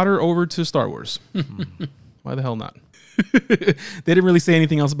Harry Potter over to Star Wars. Why the hell not? They didn't really say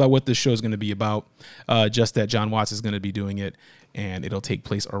anything else about what this show is going to be about, just that John Watts is going to be doing it, and it'll take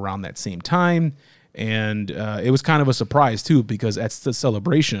place around that same time. And it was kind of a surprise too, because at the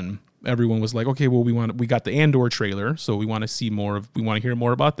Celebration, everyone was like, "Okay, well, we got the Andor trailer, so we want to see more we want to hear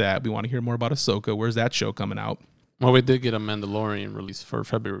more about that. We want to hear more about Ahsoka. Where's that show coming out?" Well, we did get a Mandalorian release for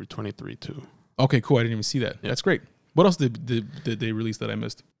February 23 too. Okay, cool. I didn't even see that. That's great. What else did they release that I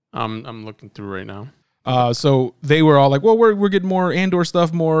missed? I'm looking through right now. So they were all like, well, we're getting more Andor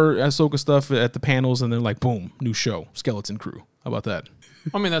stuff, more Ahsoka stuff at the panels, and then like, boom, new show, Skeleton Crew. How about that?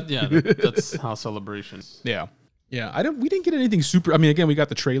 I mean, that's how Celebration. Yeah. Yeah, we didn't get anything super. I mean, again, we got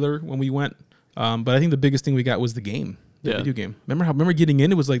the trailer when we went, but I think the biggest thing we got was the game, the video game. Remember getting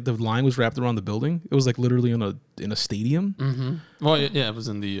in? It was like the line was wrapped around the building. It was like literally in a stadium. Mm-hmm. Well, yeah, it was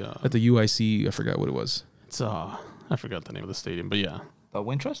in the at the UIC. I forgot what it was. It's I forgot the name of the stadium, but yeah,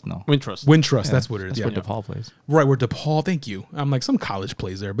 Wintrust? No. Wintrust. That's what it is. That's where DePaul plays. Right, where DePaul. Thank you. I'm like some college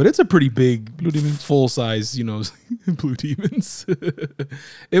plays there, but it's a pretty big Blue Demons full size. Blue Demons.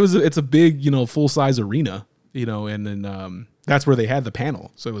 It's a big full size arena. And then that's where they had the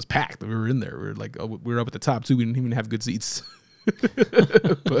panel, so it was packed. We were in there. We were like, we were up at the top too. We didn't even have good seats,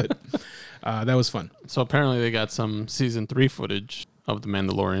 but that was fun. So apparently they got some season 3 footage of The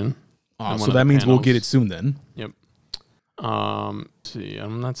Mandalorian. So that means we'll get it soon then. Yep. Let's see,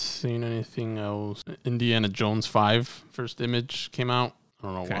 I'm not seeing anything else. Indiana Jones 5 first image came out. I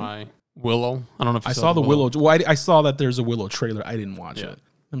don't know why. Willow. I don't know if you I saw the Willow. Well, I saw that there's a Willow trailer. I didn't watch it.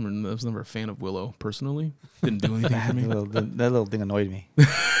 I was never a fan of Willow personally. Didn't do anything for me. That little thing annoyed me.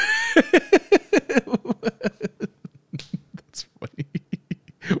 That's funny.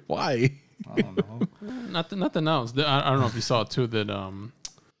 Why? I don't know. Nothing else. I don't know if you saw too that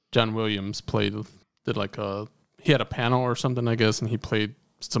John Williams he had a panel or something, I guess, and he played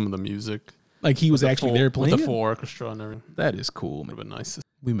some of the music. Like he was actually there playing with the full orchestra and everything. That is cool. Would have been nice.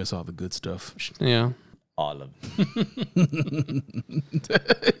 We miss all the good stuff. Yeah. All of it.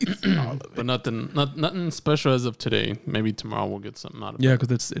 But nothing special as of today. Maybe tomorrow we'll get something out of it. Yeah,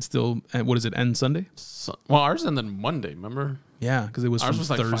 because it's still, what is it, end Sunday? Well, ours ended Monday, remember? Yeah, because it was ours from was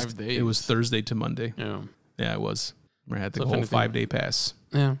like Thursday. 5 days. It was Thursday to Monday. Yeah. Yeah, it was. We had the whole 5-day pass.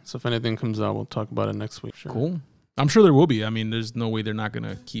 Yeah, so if anything comes out, we'll talk about it next week. Sure. Cool. I'm sure there will be. I mean, there's no way they're not going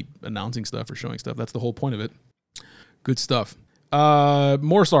to keep announcing stuff or showing stuff. That's the whole point of it. Good stuff.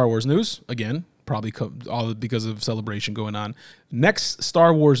 More Star Wars news. Again, probably all because of Celebration going on. Next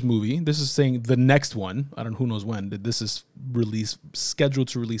Star Wars movie. This is saying the next one. I don't know, who knows when. This is scheduled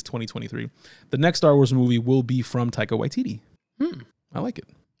to release 2023. The next Star Wars movie will be from Taika Waititi. I like it.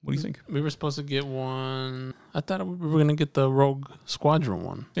 What do you think? We were supposed to get one. I thought we were going to get the Rogue Squadron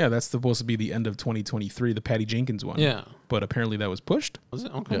one. Yeah, that's supposed to be the end of 2023, the Patty Jenkins one. Yeah. But apparently that was pushed. Was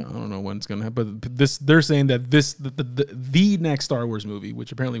it? Okay. Yeah, I don't know when it's going to happen. But they're saying that the next Star Wars movie,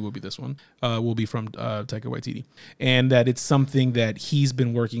 which apparently will be this one, will be from Taika Waititi. And that it's something that he's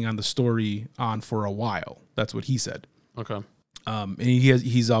been working on the story on for a while. That's what he said. Okay. And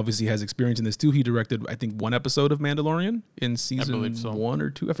he's obviously has experience in this too. He directed, I think, one episode of Mandalorian in season 1 or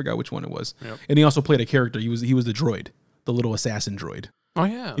 2. I forgot which one it was. Yep. And he also played a character. He was the droid, the little assassin droid. Oh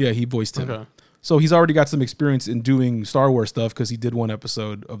yeah. Yeah, he voiced him. Okay. So he's already got some experience in doing Star Wars stuff because he did one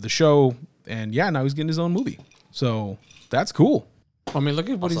episode of the show. And yeah, now he's getting his own movie. So that's cool. I mean, look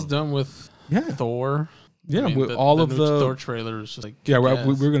at what he's done with Thor. Yeah, I mean, with the the Thor trailers. Like, yeah,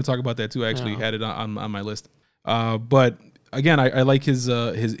 we were going to talk about that too. I actually had it on my list. But again, I like his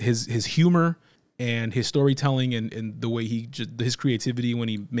humor and his storytelling and the way his creativity when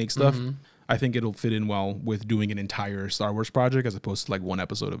he makes stuff. I think it'll fit in well with doing an entire Star Wars project as opposed to like one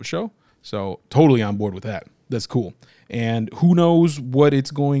episode of a show. So totally on board with that. That's cool. And who knows what it's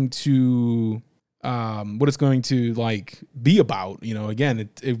going to like be about. Again,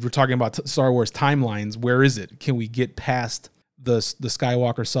 if we're talking about Star Wars timelines, where is it? Can we get past the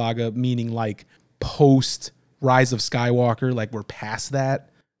Skywalker saga, meaning like post Rise of Skywalker, like we're past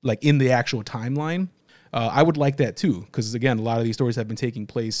that, like in the actual timeline? I would like that too, because again, a lot of these stories have been taking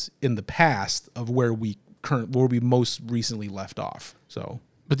place in the past of where we most recently left off. So,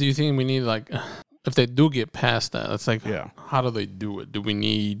 but do you think we need like, if they do get past that, it's like, Yeah. how do they do it?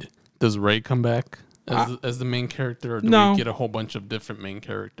 Does Rey come back as the main character, or do No. we get a whole bunch of different main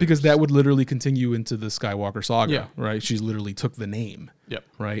characters? because that would literally continue into the Skywalker saga, Yeah. right? She's literally took the name. Yep.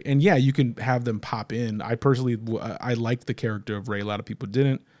 Right. And yeah, you can have them pop in. I personally, I liked the character of Rey. A lot of people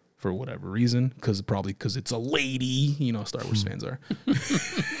didn't for whatever reason, because it's a lady, Star Wars fans are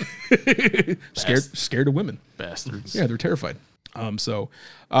scared of women. Bastards. Yeah. They're terrified. So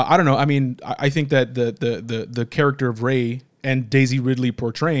I don't know. I mean, I think that the character of Rey and Daisy Ridley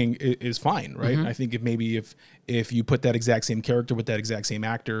portraying is fine. Right. I think if you put that exact same character with that exact same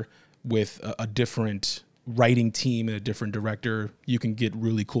actor with a different writing team and a different director, you can get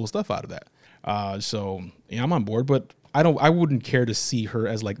really cool stuff out of that. So yeah, I'm on board, but I wouldn't care to see her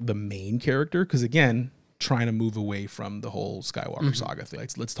as like the main character. Cause again, trying to move away from the whole Skywalker saga thing.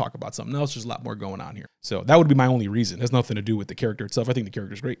 Like, let's talk about something else. There's a lot more going on here. So that would be my only reason. It has nothing to do with the character itself. I think the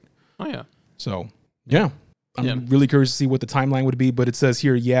character's great. Oh yeah. So yeah, I'm really curious to see what the timeline would be, but it says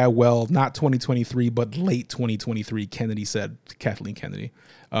here, not 2023, but late 2023, Kathleen Kennedy.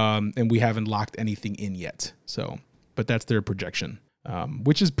 And we haven't locked anything in yet. So, but that's their projection.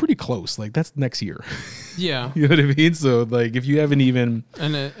 which is pretty close. Like that's next year. Yeah. You know what I mean? So like if you haven't even,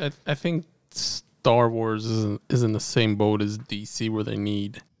 And I think Star Wars is in the same boat as DC, where they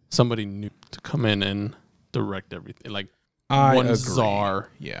need somebody new to come in and direct everything. Like I one agree. czar,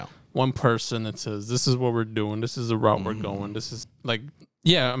 Yeah. one person that says, this is what we're doing, this is the route we're going, this is like,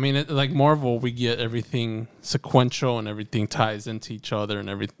 yeah, I mean, like Marvel, we get everything sequential and everything ties into each other and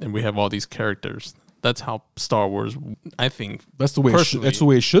everything, and we have all these characters. That's how Star Wars, I think. That's the way. Personally- That's the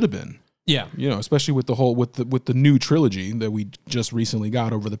way it should have been. Yeah. You know, especially with the whole with the new trilogy that we just recently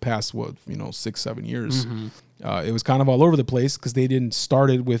got over the past 6-7 years. It was kind of all over the place because they didn't start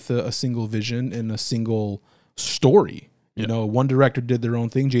it with a single vision and a single story. You know, one director did their own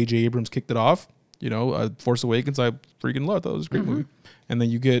thing. J.J. Abrams kicked it off. You know, Force Awakens, I freaking loved. That was a great movie. And then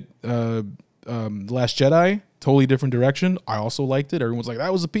you get The Last Jedi, totally different direction. I also liked it. Everyone's like,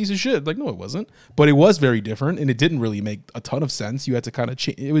 that was a piece of shit. Like, no, it wasn't. But it was very different, and it didn't really make a ton of sense. You had to kind of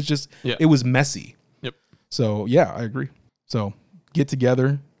change. It was just, it was messy. Yep. So, yeah, I agree. So, get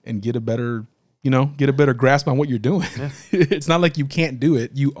together and get a better grasp on what you're doing. Yeah. It's not like you can't do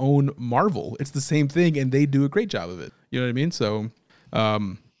it. You own Marvel. It's the same thing, and they do a great job of it. You know what I mean? So,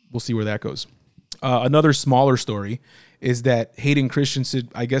 we'll see where that goes. Another smaller story is that Hayden Christensen,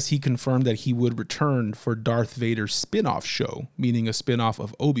 I guess he confirmed that he would return for Darth Vader's spin-off show, meaning a spin-off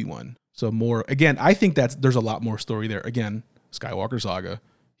of Obi-Wan. So more, again, I think there's a lot more story there. Again, Skywalker saga.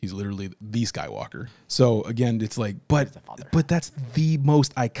 He's literally the Skywalker. So again, it's like, but that's the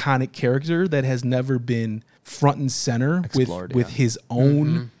most iconic character that has never been front and center with his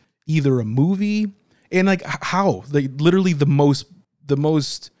own either a movie and like how like literally the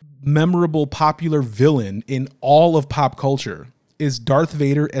most memorable popular villain in all of pop culture is Darth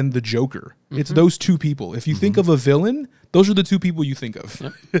Vader and the Joker. It's those two people. If you think of a villain, those are the two people you think of.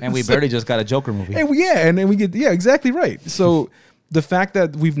 Yep. And we barely just got a Joker movie. And we get exactly right. So the fact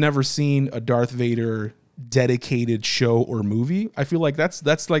that we've never seen a Darth Vader dedicated show or movie, I feel like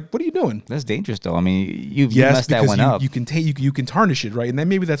that's like, what are you doing? That's dangerous, though. I mean, you messed that one up. You can can tarnish it, right? And then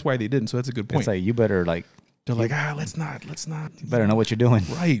maybe that's why they didn't. So that's a good point. It's like you better like. They're like, let's not. You better know what you're doing.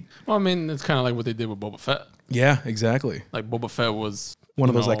 Right. Well, I mean, it's kind of like what they did with Boba Fett. Yeah, exactly. Like Boba Fett was one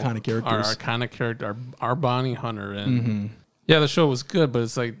of those iconic characters. Our iconic character, our bounty hunter, and yeah, the show was good, but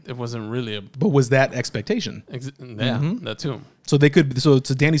it's like it wasn't really a. But was that expectation? That too. So they could. So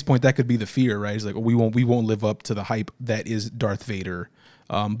to Danny's point, that could be the fear, right? It's like we won't live up to the hype that is Darth Vader.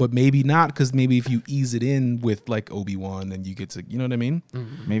 But maybe not, because maybe if you ease it in with like Obi-Wan and you get to, you know what I mean?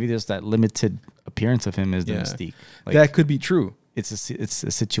 Maybe there's that limited appearance of him as the mystique. Like, that could be true. It's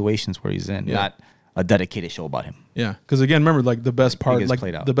the situations where he's in, not a dedicated show about him. Yeah, because again, remember, like the best part,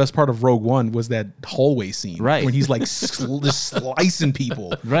 the best part of Rogue One was that hallway scene, right? When he's like just slicing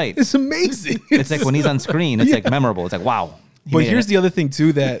people, right? It's amazing. It's like when he's on screen, it's like memorable. It's like wow. But here's the other thing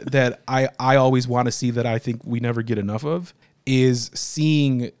too that I always want to see that I think we never get enough of is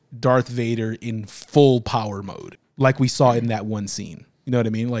seeing Darth Vader in full power mode, like we saw in that one scene. You know what I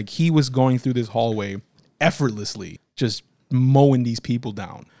mean? Like he was going through this hallway effortlessly, just mowing these people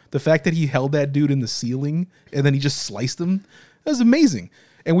down. The fact that he held that dude in the ceiling and then he just sliced him, that was amazing.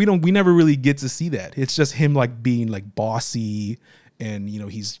 And we never really get to see that. It's just him like being like bossy and, you know,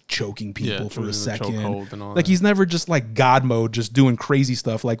 he's choking people for a second. Like he's never just like God mode, just doing crazy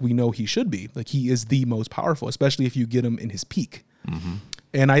stuff like we know he should be. Like he is the most powerful, especially if you get him in his peak.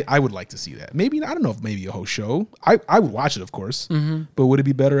 And I would like to see that. Maybe, I don't know if maybe a whole show. I would watch it, of course. But would it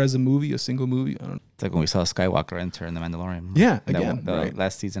be better as a movie, a single movie? I don't know. It's like when we saw Skywalker enter in The Mandalorian. Yeah, again. The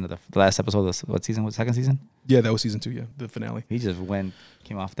last season of the last episode of what season was second season? Yeah, that was season 2, yeah, the finale. He just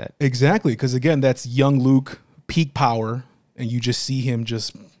came off that. Exactly, because again, that's young Luke, peak power, and you just see him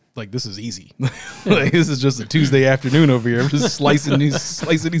just like, this is easy. Like this is just a Tuesday afternoon over here. I'm just slicing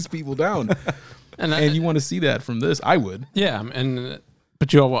these people down. And you want to see that from this? I would. Yeah,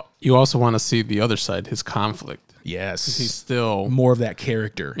 but you also want to see the other side, his conflict. Yes, he's still more of that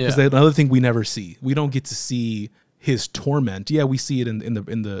character. Because another thing we never see, we don't get to see his torment. Yeah, we see it in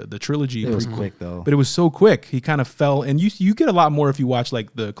the trilogy. It was quick though, but it was so quick. He kind of fell, and you get a lot more if you watch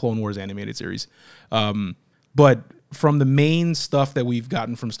like the Clone Wars animated series. But from the main stuff that we've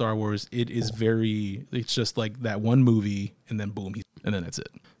gotten from Star Wars, it's just like that one movie, and then boom, and then that's it.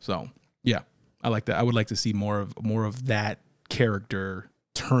 So yeah, I like that. I would like to see more of that character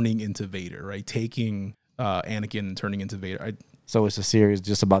turning into Vader, right? Taking Anakin and turning into Vader. So it's a series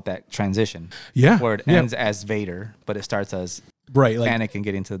just about that transition. Yeah. Where it ends as Vader, but it starts as like Anakin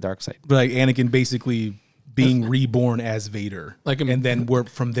getting to the dark side. But like Anakin basically being reborn as Vader. And then we're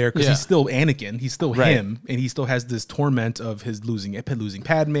from there, because he's still Anakin, he's still him, and he still has this torment of his losing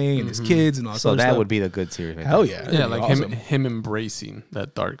Padme and his kids and all that. So that stuff. would be the good series. Right Hell there. yeah, Yeah, like awesome. him embracing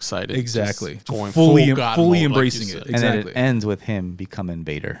that dark side. Exactly, Just going fully full God fully mode, like embracing you it. said. And then Exactly. it ends with him becoming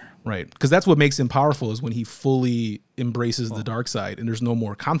Vader. Right, because that's what makes him powerful, is when he fully embraces the dark side, and there's no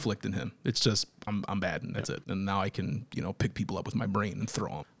more conflict in him. It's just I'm bad, and that's it. And now I can pick people up with my brain and throw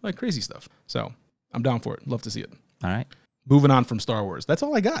them, like crazy stuff. So I'm down for it. Love to see it. All right. Moving on from Star Wars. That's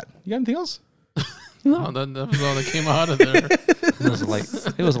all I got. You got anything else? No, that was all that came out of there. It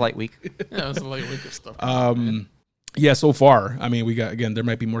was a light week. Yeah, it was a light week of stuff. Yeah, so far. I mean, we got, again, there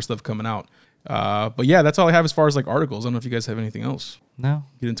might be more stuff coming out. But yeah, that's all I have as far as like articles. I don't know if you guys have anything else. No.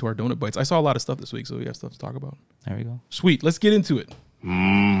 Get into our donut bites. I saw a lot of stuff this week, so we have stuff to talk about. There we go. Sweet. Let's get into it.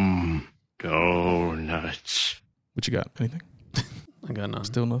 Donuts. What you got? Anything? I got none.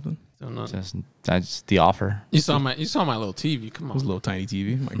 Still nothing? Still none. That's the offer. You saw my little TV. Come It was a on. little tiny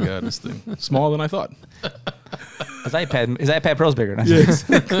TV. My God, this thing. Smaller than I thought. His iPad Pro's bigger. Yeah,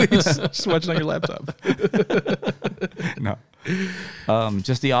 exactly. Just watching on your laptop. No.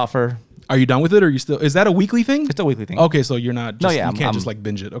 Just the offer. Are you done with it, or are you still? Is that a weekly thing? It's a weekly thing. Okay, so you're not. Just, yeah, you can't I'm- just like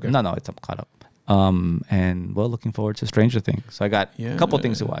binge it. Okay. No, it's I'm caught up. And looking forward to Stranger Things. So I got a couple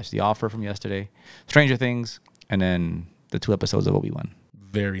things to watch. The offer from yesterday, Stranger Things, and then the 2 episodes of Obi-Wan.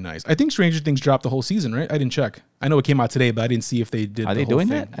 Very nice. I think Stranger Things dropped the whole season, right? I didn't check. I know it came out today, but I didn't see if they did. Are the they whole doing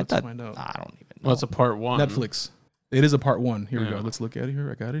thing. that? Let's find out. I don't even know. Well, it's a part 1. Netflix. It is a part 1. Here we Yeah. go. Let's look at it here.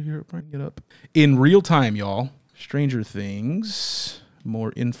 I got it here. Bring it up in real time, y'all. Stranger Things.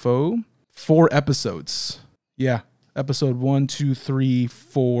 More info. 4 episodes. Yeah. Episode 1, 2, 3,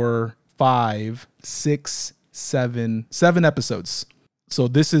 4, 5, 6, 7. 7 episodes. So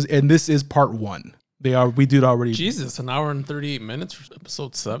this is part 1. We did already. Jesus, an hour and 38 minutes for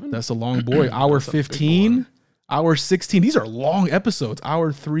episode 7? That's a long boy. Hour That's a big 15, one. hour 16. These are long episodes.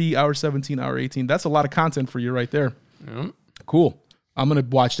 Hour 3, hour 17, hour 18. That's a lot of content for you right there. Yeah. Cool. I'm going to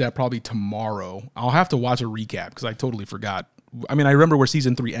watch that probably tomorrow. I'll have to watch a recap because I totally forgot. I mean, I remember where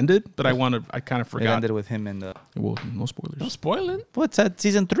season 3 ended, but I kind of It forgot. ended with him and the. Well, no spoilers. No spoiling. What's that?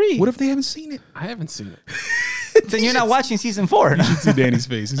 Season 3. What if they haven't seen it? I haven't seen it. Then you're not watching season 4. You should see Danny's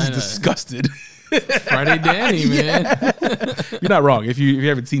face. He's I know. disgusted. Friday Danny, man. You're not wrong. If you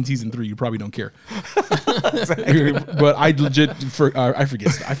haven't seen season 3, you probably don't care. But I legit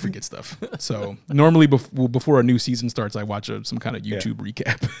I forget stuff. So normally before a new season starts, I watch some kind of YouTube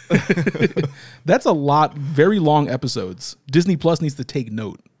recap. That's a lot. Very long episodes. Disney Plus needs to take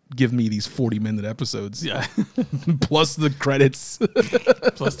note. Give me these 40-minute episodes. Yeah. Plus the credits.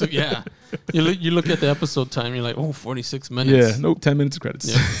 Plus, yeah. You look at the episode time, you're like, oh, 46 Yeah. minutes. Nope. 10 minutes of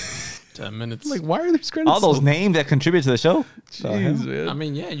credits. Yeah. 10 minutes. Like, why are there credits? All those names that contribute to the show. Jeez, man. I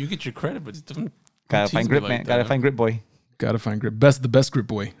mean, yeah, you get your credit, but don't Gotta tease find me Grip like Man. that. Gotta find Grip Boy. Gotta find grip. The best grip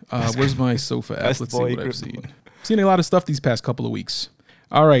boy. Where's my sofa app? Best Let's see boy what I've grip seen. Seen a lot of stuff these past couple of weeks.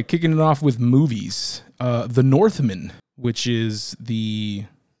 All right, kicking it off with movies. The Northman, which is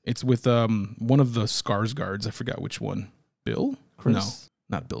it's with one of the Skarsgårds. I forgot which one. Bill? Chris?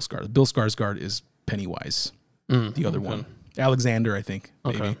 No, not Bill Skarsgård. Bill Skarsgård is Pennywise. The other okay. one. Alexander, I think.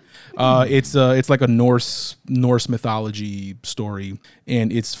 Okay. Maybe. It's like a Norse mythology story,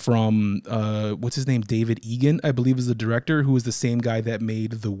 and it's from what's his name? David Egan, I believe, is the director, who is the same guy that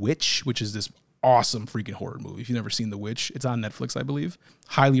made The Witch, which is this awesome freaking horror movie. If you've never seen The Witch, it's on Netflix, I believe.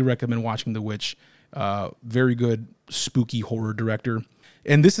 Highly recommend watching The Witch. Very good spooky horror director.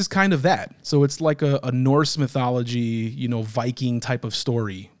 And this is kind of that. So it's like a Norse mythology, Viking type of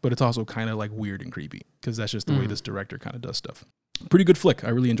story, but it's also kind of like weird and creepy because that's just the way this director kind of does stuff. Pretty good flick. I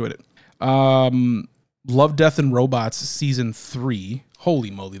really enjoyed it. Love, Death, and Robots season 3.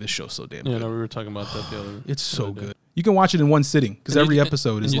 Holy moly, this show's so damn Yeah, good. no, we were talking about that the other. It's so other day. good. You can watch it in one sitting because And every you-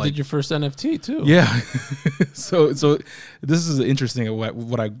 episode and is you like did your first NFT too. yeah. so this is interesting.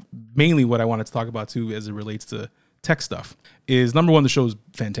 What I wanted to talk about too, as it relates to tech stuff, is number one, the show is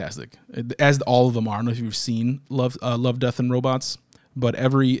fantastic, as all of them are. I don't know if you've seen Love, Death, and Robots, but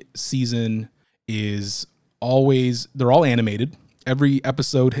every season is they're all animated. Every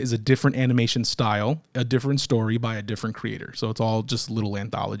episode is a different animation style, a different story by a different creator. So it's all just little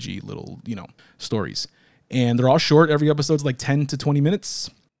anthology, stories. And they're all short. Every episode's like 10 to 20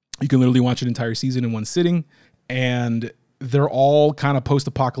 minutes. You can literally watch an entire season in one sitting. And they're all kind of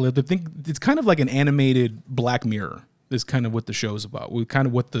post-apocalyptic. I think it's kind of like an animated Black Mirror is kind of what the show's about. Kind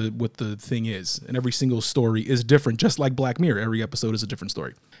of what the thing is. And every single story is different, just like Black Mirror. Every episode is a different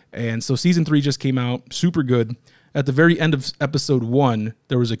story. And so season 3 just came out. Super good. At the very end of episode 1,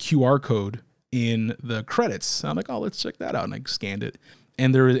 there was a QR code in the credits. I'm like, oh, let's check that out. And I scanned it.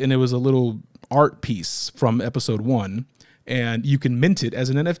 And it was a little art piece from episode 1, and you can mint it as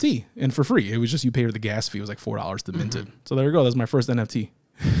an NFT and for free. It was just you pay her the gas fee. It was like $4 to mint it. So there you go. That's my first NFT.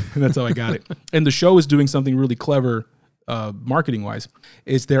 And that's how I got it. And the show is doing something really clever marketing wise.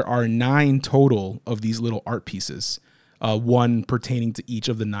 Is there are 9 total of these little art pieces, one pertaining to each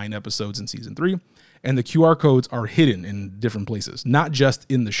of the 9 episodes in season 3. And the QR codes are hidden in different places, not just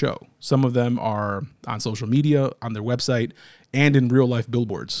in the show. Some of them are on social media, on their website, and in real life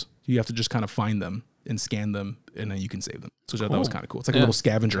billboards. You have to just kind of find them and scan them, and then you can save them. So I thought that was kind of cool. It's like a little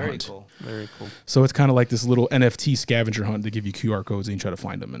scavenger hunt. Cool. Very cool. So it's kind of like this little NFT scavenger hunt. They give you QR codes and you try to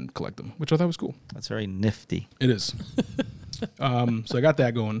find them and collect them, which I thought was cool. That's very nifty. It is. So I got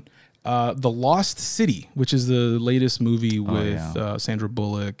that going. The Lost City, which is the latest movie with Sandra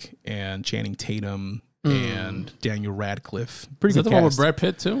Bullock and Channing Tatum and Daniel Radcliffe. Pretty Is that good the one with cast. Brad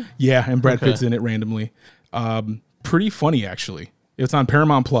Pitt too? Yeah, and Brad Pitt's in it randomly. Pretty funny, actually. It's on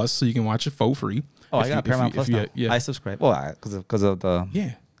Paramount Plus, so you can watch it for free. Oh, I got Paramount Plus now. Yeah. I subscribe. Well, because of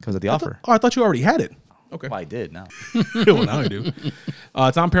the offer. I thought you already had it. Okay. Well, I did now. Well, now I do.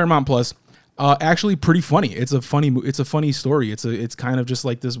 It's on Paramount Plus. Actually, pretty funny. It's a funny story. It's kind of just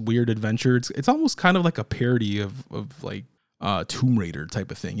like this weird adventure. It's almost kind of like a parody of like Tomb Raider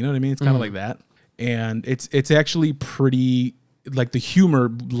type of thing. You know what I mean? It's kind of like that. And it's actually pretty, like, the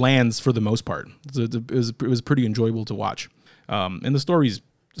humor lands for the most part. It was pretty enjoyable to watch. And the story's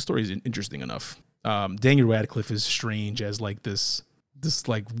interesting enough. Daniel Radcliffe is strange as like this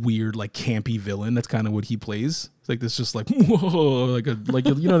like weird, like campy villain. That's kind of what he plays. It's like this, just like, whoa, like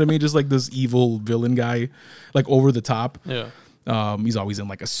you know what I mean? Just like this evil villain guy, like over the top. Yeah. He's always in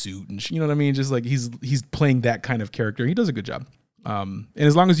like a suit and you know what I mean? Just like he's playing that kind of character. He does a good job. And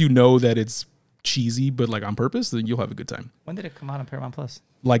as long as you know that it's cheesy, but like on purpose, then you'll have a good time. When did it come out on Paramount Plus?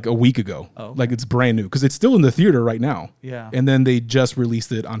 Like a week ago. Oh, okay. Like it's brand new because it's still in the theater right now. Yeah. And then they just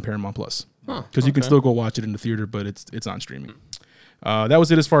released it on Paramount Plus. Because you can still go watch it in the theater, but it's on streaming. That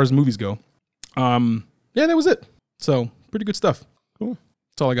was it as far as movies go. Yeah, that was it. So pretty good stuff. Cool.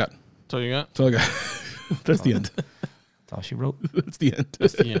 That's all I got. That's all you got? That's all I got. That's the end. That's all she wrote. That's the end.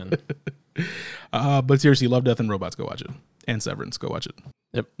 That's the end. But seriously, Love, Death, and Robots, go watch it. And Severance, go watch it.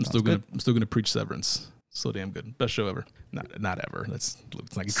 Yep. I'm still gonna preach Severance. So damn good. Best show ever. Not ever. It's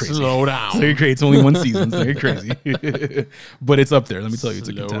like crazy. Slow down. It's like crazy. It's only one season. It's like crazy. But it's up there. Let me tell you, it's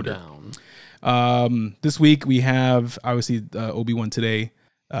a Slow contender. down. This week we have obviously Obi-Wan today.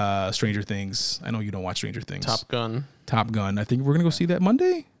 Stranger Things. I know you don't watch Stranger Things. Top Gun. I think we're gonna go see that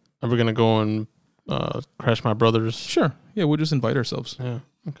Monday. Are we gonna go and crash my brother's? Sure. Yeah, we'll just invite ourselves. Yeah.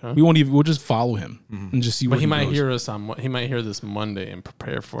 Okay. We won't even. We'll just follow him and just see. But where he might goes. hear us on. He might hear this Monday and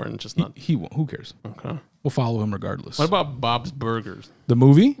prepare for it, and just not. He won't. Who cares? Okay. We'll follow him regardless. What about Bob's Burgers? The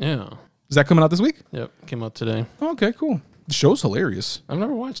movie? Yeah. Is that coming out this week? Yep. Came out today. Oh, okay, cool. The show's hilarious. I've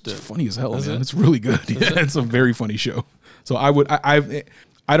never watched it. It's funny as hell, Is man. it? It's really good. Yeah, it's a very funny show. So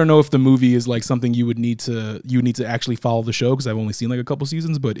I don't know if the movie is like something you need to actually follow the show because I've only seen like a couple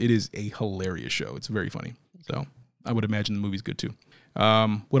seasons, but it is a hilarious show. It's very funny. So I would imagine the movie's good too.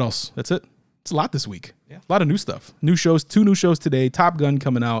 What else? That's it. It's a lot this week. Yeah. A lot of new stuff. New shows, 2 new shows today. Top Gun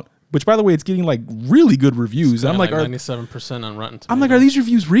coming out, which by the way, it's getting like really good reviews. I'm like 97% on Rotten Tomatoes. I'm like, are these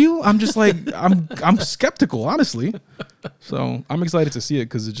reviews real? I'm just like, I'm skeptical, honestly. So I'm excited to see it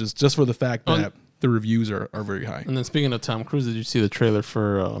because it's just for the fact that the reviews are very high. And then speaking of Tom Cruise, did you see the trailer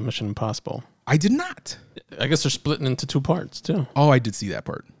for Mission Impossible? I did not. I guess they're splitting into 2 parts too. Oh, I did see that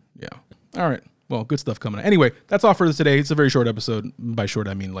part. Yeah. All right. Well, good stuff coming out. Anyway, that's all for this today. It's a very short episode. By short,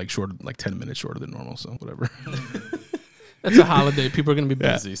 I mean like 10 minutes shorter than normal. So whatever. It's a holiday. People are going to be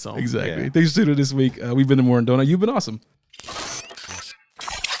busy. So exactly. Thanks for tuning in this week. We've been the More and Donut. You've been awesome.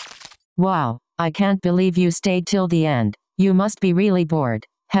 Wow, I can't believe you stayed till the end. You must be really bored.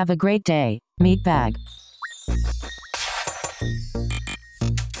 Have a great day, meatbag.